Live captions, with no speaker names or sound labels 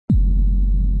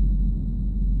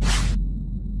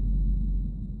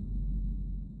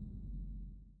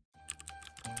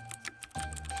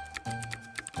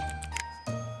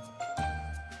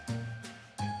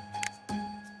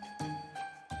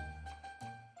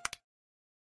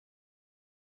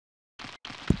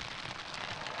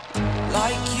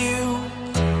like you,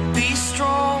 be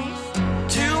strong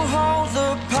to hold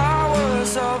the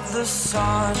powers of the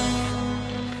sun.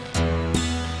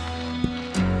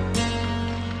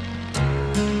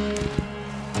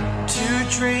 To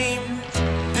dream,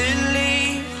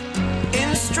 believe in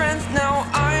strength. Now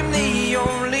I'm the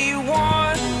only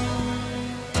one,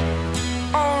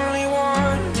 only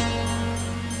one.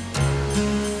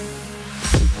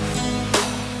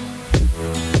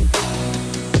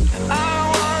 I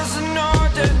was an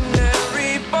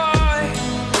ordinary boy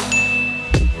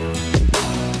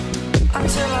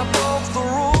until I broke the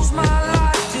rules. My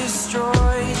life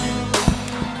destroyed,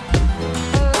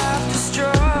 my life destroyed.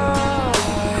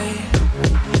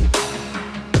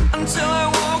 Until I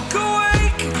woke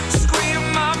awake, scream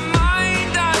my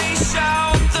mind, I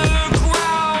shout, the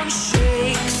ground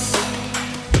shakes.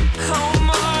 How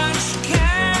much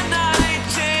can I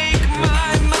take? My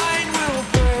mind will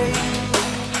break.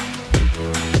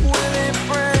 Will it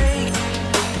break?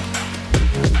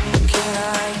 Can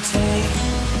I take?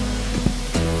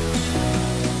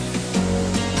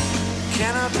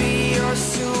 Can I be your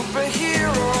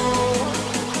superhero?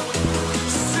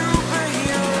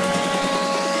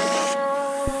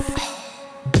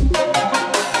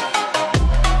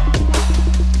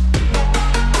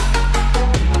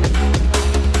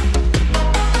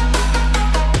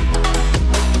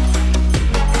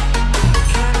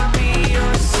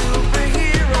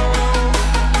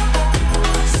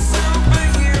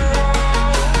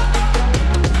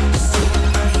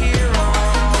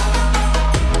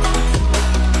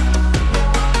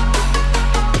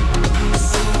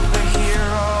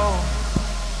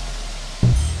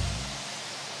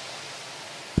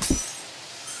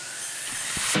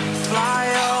 Fly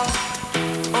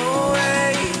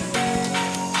away.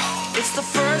 It's the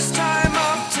first time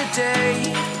of today.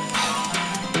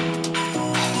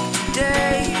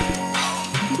 Today.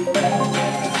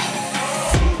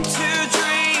 To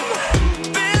dream,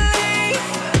 believe.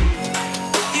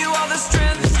 You are the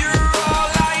strength, you're all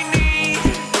I need.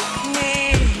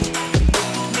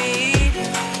 Need.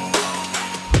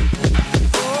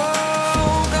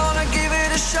 Oh, gonna give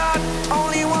it a shot.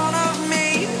 Only one of me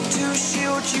to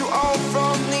shield you all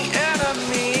from the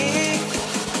enemy.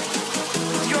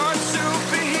 You're a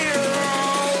superhero.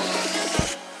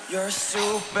 You're a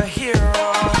superhero.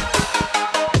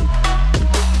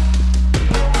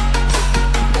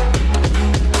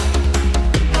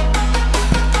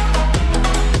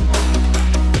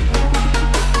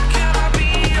 Can I be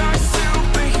your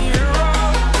superhero?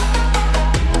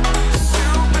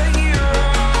 Superhero.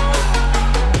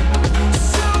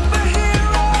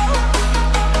 Superhero.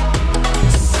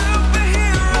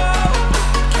 Superhero.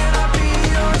 Can I be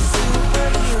your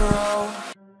superhero?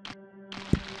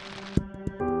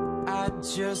 I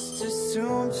just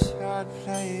assumed I'd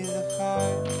play the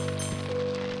part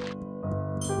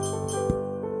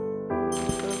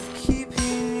of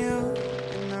keeping you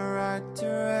in the right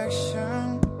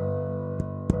direction.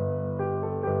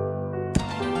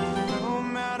 No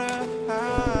matter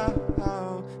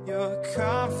how your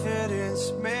confidence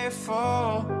may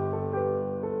fall,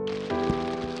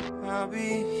 I'll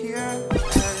be here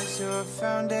as your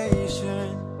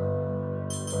foundation.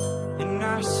 And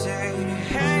I say,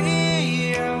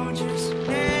 hey, yo, just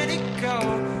let it go.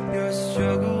 Your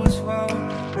struggles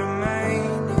won't remain.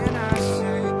 And I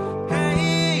say,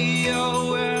 hey,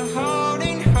 yo, we're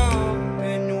holding hope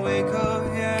and wake up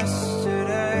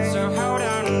yesterday. So hold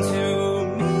on to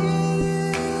me.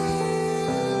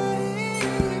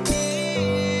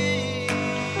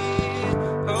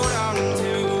 Hold on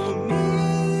to me.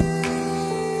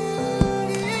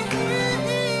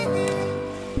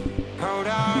 Hold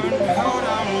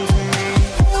on to me.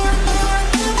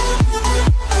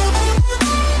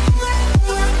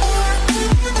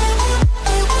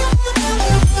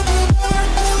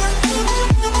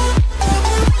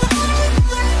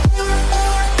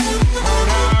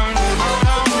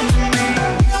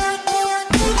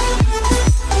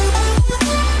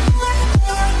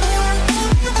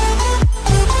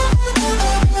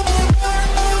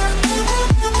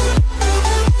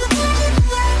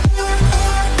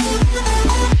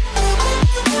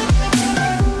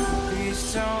 Please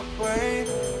don't wait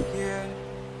here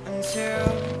until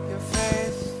your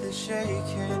faith is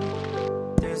shaken.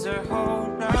 There's a whole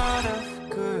lot of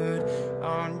good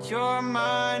on your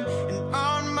mind and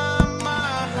on my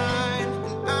mind.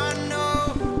 And I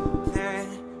know that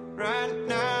right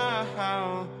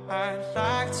now I'd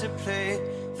like to play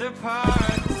the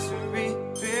part to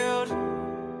rebuild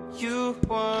you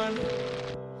one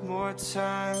more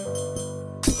time.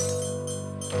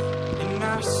 And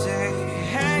I say,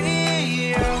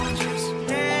 hey, yo, just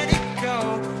let it go.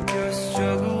 Your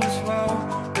struggles won't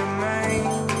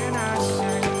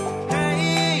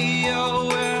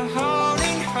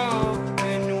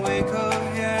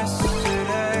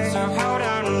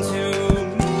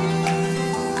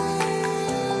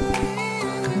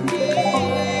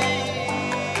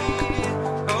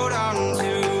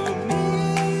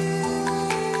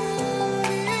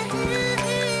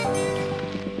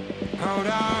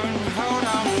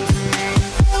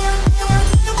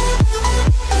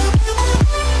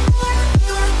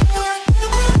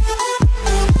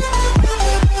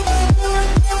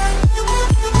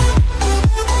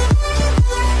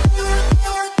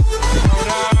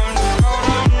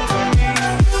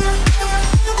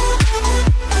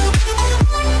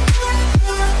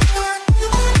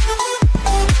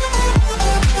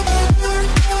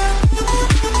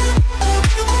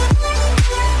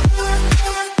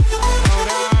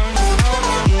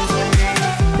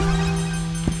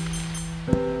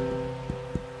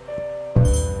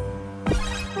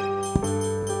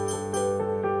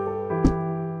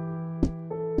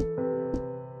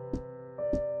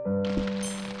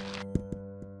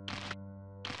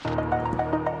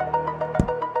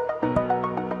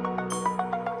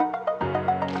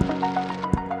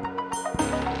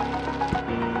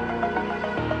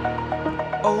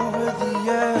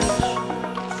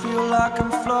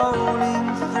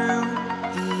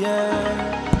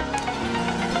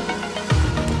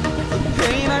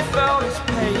felt is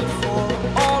paid for,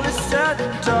 all is said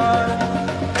and done.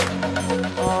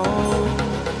 Oh,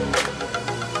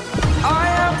 I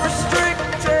am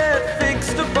restricted,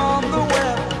 fixed upon the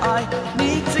web. I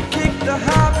need to kick the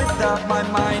habit that my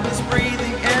mind is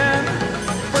breathing in.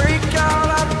 Break out,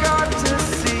 I've got to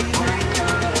see.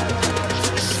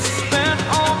 Spent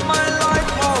all my life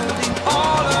holding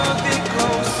all of it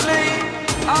closely.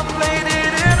 I played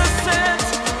it innocent,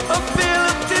 a feel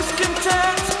of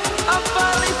discontent. I'm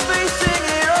finally facing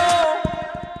it all,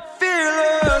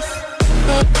 fearless.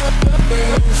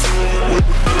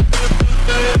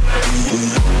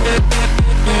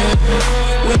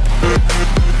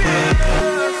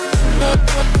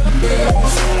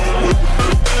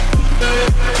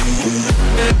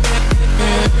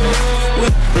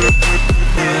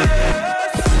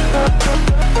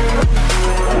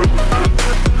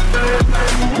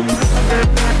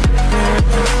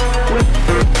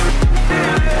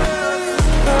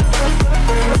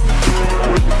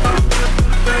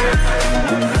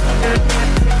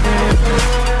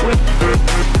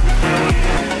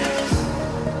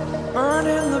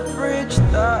 Burning the bridge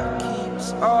that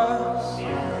keeps us.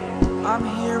 I'm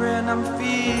here and I'm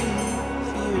feeling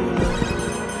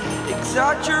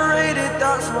exaggerated,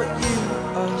 that's what you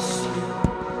assume.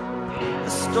 The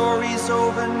story's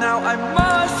over now, I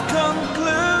must conclude.